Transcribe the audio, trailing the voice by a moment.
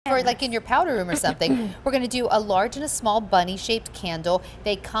or like in your powder room or something. We're going to do a large and a small bunny-shaped candle.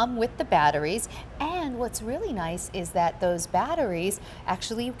 They come with the batteries, and what's really nice is that those batteries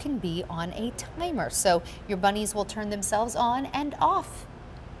actually can be on a timer, so your bunnies will turn themselves on and off.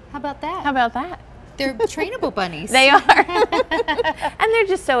 How about that? How about that? They're trainable bunnies. They are. And they're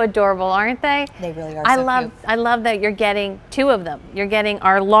just so adorable, aren't they? They really are. I love that you're getting two of them. You're getting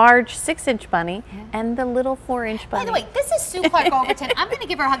our large 6-inch bunny and the little 4-inch bunny. By the way, this is Sue Clark Overton. I'm going to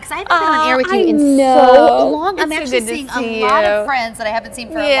give her a hug because I haven't been on air with you in so long. I'm actually seeing a lot of friends that I haven't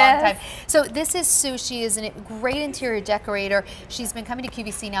seen for a long time. So this is Sue. She is a great interior decorator. She's been coming to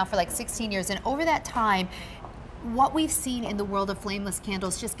QVC now for like 16 years, and over that time, what we've seen in the world of flameless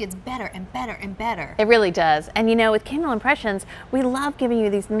candles just gets better and better and better. It really does. And you know, with Candle Impressions, we love giving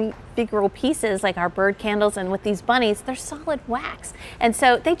you these neat figural pieces like our bird candles, and with these bunnies, they're solid wax. And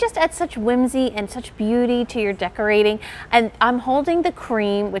so they just add such whimsy and such beauty to your decorating. And I'm holding the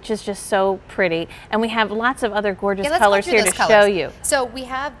cream, which is just so pretty. And we have lots of other gorgeous colors here to show you. So we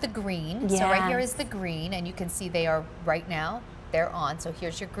have the green. So right here is the green, and you can see they are right now. They're on. So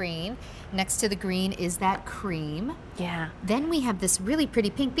here's your green. Next to the green is that cream. Yeah. Then we have this really pretty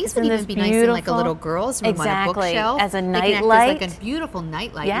pink. These would even be nice in like a little girl's room on a bookshelf. As a night light. As like a beautiful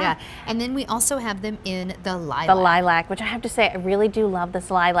night light. Yeah. And then we also have them in the lilac. The lilac, which I have to say, I really do love this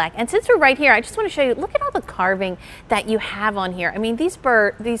lilac. And since we're right here, I just want to show you, look at all the carving that you have on here. I mean, these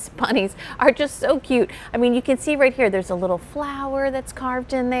bunnies are just so cute. I mean, you can see right here, there's a little flower that's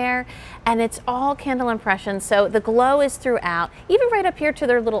carved in there, and it's all Candle Impressions. So the glow is throughout, even right up here to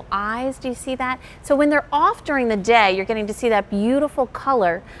their little eyes. Do you see that? So when they're off during the day, you're getting to see that beautiful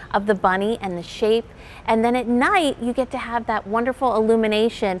color of the bunny and the shape. And then at night, you get to have that wonderful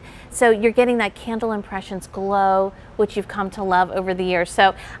illumination. So you're getting that Candle Impressions glow, which you've come to love over the years.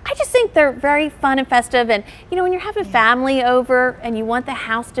 So I just think they're very fun and festive. And you know, when you're having family over and you want the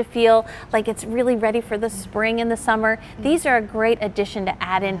house to feel like it's really ready for the spring and the summer, these are a great addition to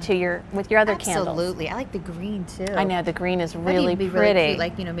add into your other candles. Absolutely. I like the green too. I know, the green is really pretty. Really cute,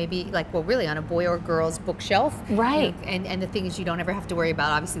 like, you know, maybe like, well, really on a boy or girl's bookshelf. Right. You know, and the thing is, you don't ever have to worry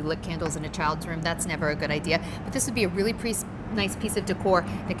about obviously lit candles in a child's room. That's never a good idea. But this would be a really nice piece of decor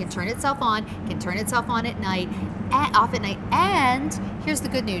that can turn itself on at night, off at night. And here's the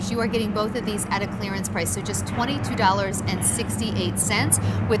good news. You are getting both of these at a clearance price. So just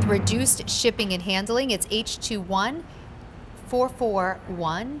 $22.68 with reduced shipping and handling. It's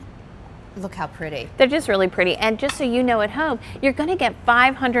H21441. Look how pretty. They're just really pretty. And just so you know at home, you're going to get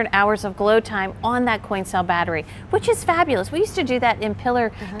 500 hours of glow time on that coin cell battery, which is fabulous. We used to do that in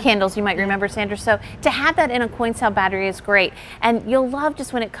pillar candles, you might remember, Sandra. So to have that in a coin cell battery is great. And you'll love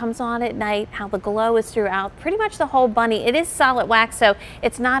just when it comes on at night, how the glow is throughout pretty much the whole bunny. It is solid wax, so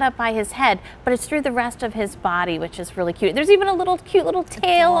it's not up by his head, but it's through the rest of his body, which is really cute. There's even a cute little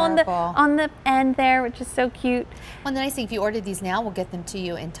tail on the end there, which is so cute. Well, the nice thing, if you order these now, we'll get them to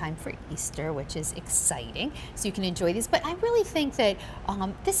you in time for Easter, which is exciting, so you can enjoy these. But I really think that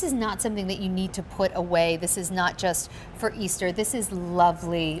this is not something that you need to put away. This is not just for Easter. This is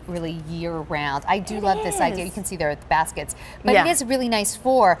lovely, really year-round. I do love this idea. You can see there at the baskets, but it is really nice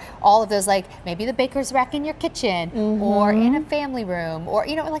for all of those, like maybe the baker's rack in your kitchen, or in a family room, or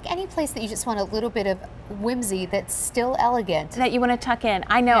you know, like any place that you just want a little bit of whimsy that's still elegant, that you want to tuck in.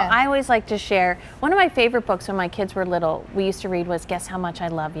 I know. I always like to share. One of my favorite books when my kids were little, we used to read, was Guess How Much I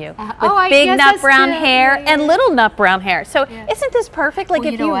Love You. With big nut brown hair and little nut brown hair. So isn't this perfect? Like,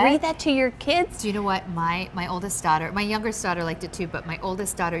 if you read that to your kids. Do you know what? My oldest daughter, my youngest daughter liked it too, but my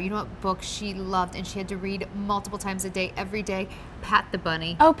oldest daughter, you know what book she loved and she had to read multiple times a day, every day? Pat the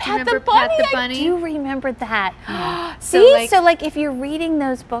Bunny. Oh, Pat the Bunny. Pat the Bunny? I do remember that. See, so like if you're reading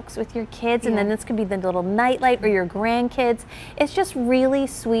those books with your kids, and then this could be the little nightlight or your grandkids, it's just really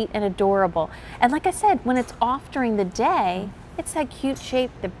sweet and adorable. And like I said, when it's off during the day, it's that cute shape.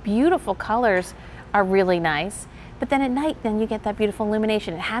 The beautiful colors are really nice. But then at night, then you get that beautiful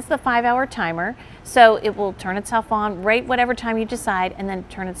illumination. It has the 5-hour timer, so it will turn itself on right whatever time you decide, and then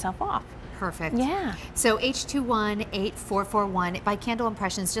turn itself off. Perfect. Yeah. So H218-441 by Candle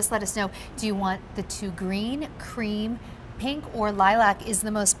Impressions. Just let us know. Do you want the two green, cream, pink, or lilac is the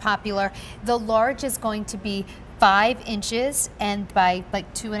most popular? The large is going to be 5 inches and by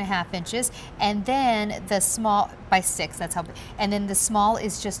like 2.5 inches, and then the small by 6. That's how. And then the small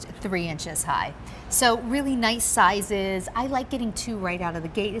is just 3 inches high. So really nice sizes. I like getting 2 right out of the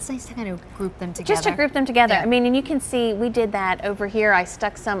gate. It's nice to kind of group them together. Just to group them together. I mean, and you can see we did that over here. I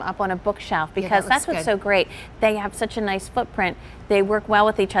stuck some up on a bookshelf because that's what's so great. They have such a nice footprint. They work well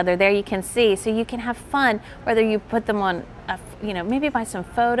with each other. There you can see. So you can have fun whether you put them on you know, maybe buy some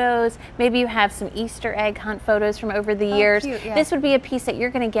photos. Maybe you have some Easter egg hunt photos from over the years. Cute, yeah. This would be a piece that you're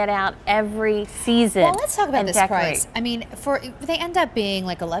going to get out every season. Well, let's talk about this decorate. price. I mean, they end up being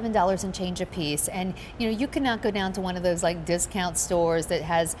like $11 and change a piece, and you know, you cannot go down to one of those like discount stores that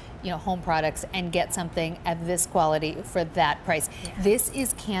has, you know, home products and get something of this quality for that price. Yeah. This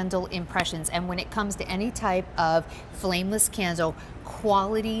is Candle Impressions, and when it comes to any type of flameless candle,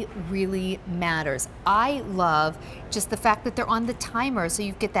 quality really matters. I love just the fact that they're on the timer, so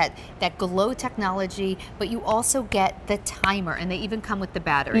you get that glow technology, but you also get the timer, and they even come with the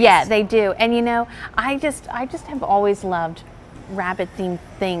batteries. Yeah, they do. And you know, I just have always loved rabbit themed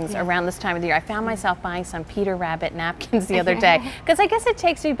things around this time of the year. I found myself buying some Peter Rabbit napkins the other day, because I guess it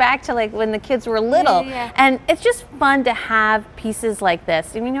takes me back to like when the kids were little. And it's just fun to have pieces like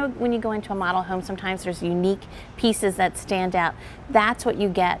this. And you know, when you go into a model home, sometimes there's unique pieces that stand out. That's what you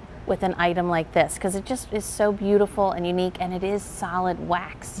get with an item like this, because it just is so beautiful and unique, and it is solid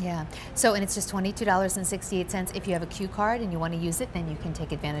wax. Yeah. So, and it's just $22.68. If you have a Q card and you want to use it, then you can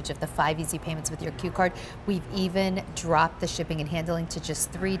take advantage of the 5 easy payments with your Q card. We've even dropped the shipping and handling to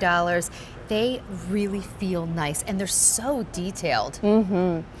just $3. They really feel nice, and they're so detailed.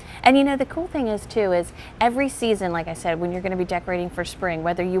 And you know, the cool thing is too, is every season, like I said, when you're going to be decorating for spring,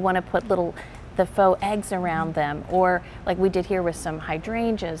 whether you want to put the faux eggs around them, or like we did here with some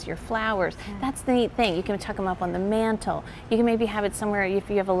hydrangeas, your flowers. That's the neat thing. You can tuck them up on the mantle. You can maybe have it somewhere if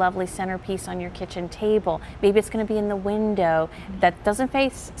you have a lovely centerpiece on your kitchen table. Maybe it's going to be in the window that doesn't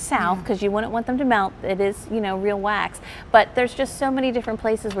face south, because you wouldn't want them to melt. It is, you know, real wax. But there's just so many different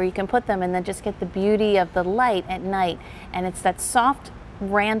places where you can put them and then just get the beauty of the light at night. And it's that soft,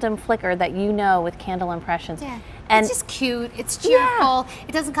 random flicker that you know with Candle Impressions. And it's just cute. It's cheerful.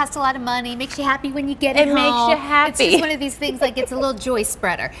 It doesn't cost a lot of money. It makes you happy when you get it home. It makes you happy. It's just one of these things, like it's a little joy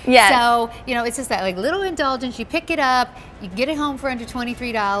spreader. So, you know, it's just that like little indulgence. You pick it up, you get it home for under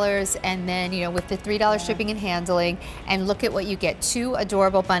 $23, and then, you know, with the $3 shipping and handling, and look at what you get. 2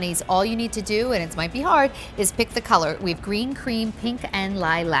 adorable bunnies. All you need to do, and it might be hard, is pick the color. We have green, cream, pink, and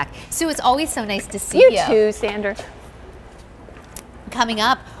lilac. Sue, it's always so nice to see you. You too, Sandra. Coming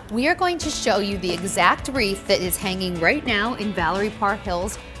up, we are going to show you the exact wreath that is hanging right now in Valerie Parr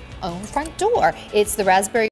Hill's own front door. It's the raspberry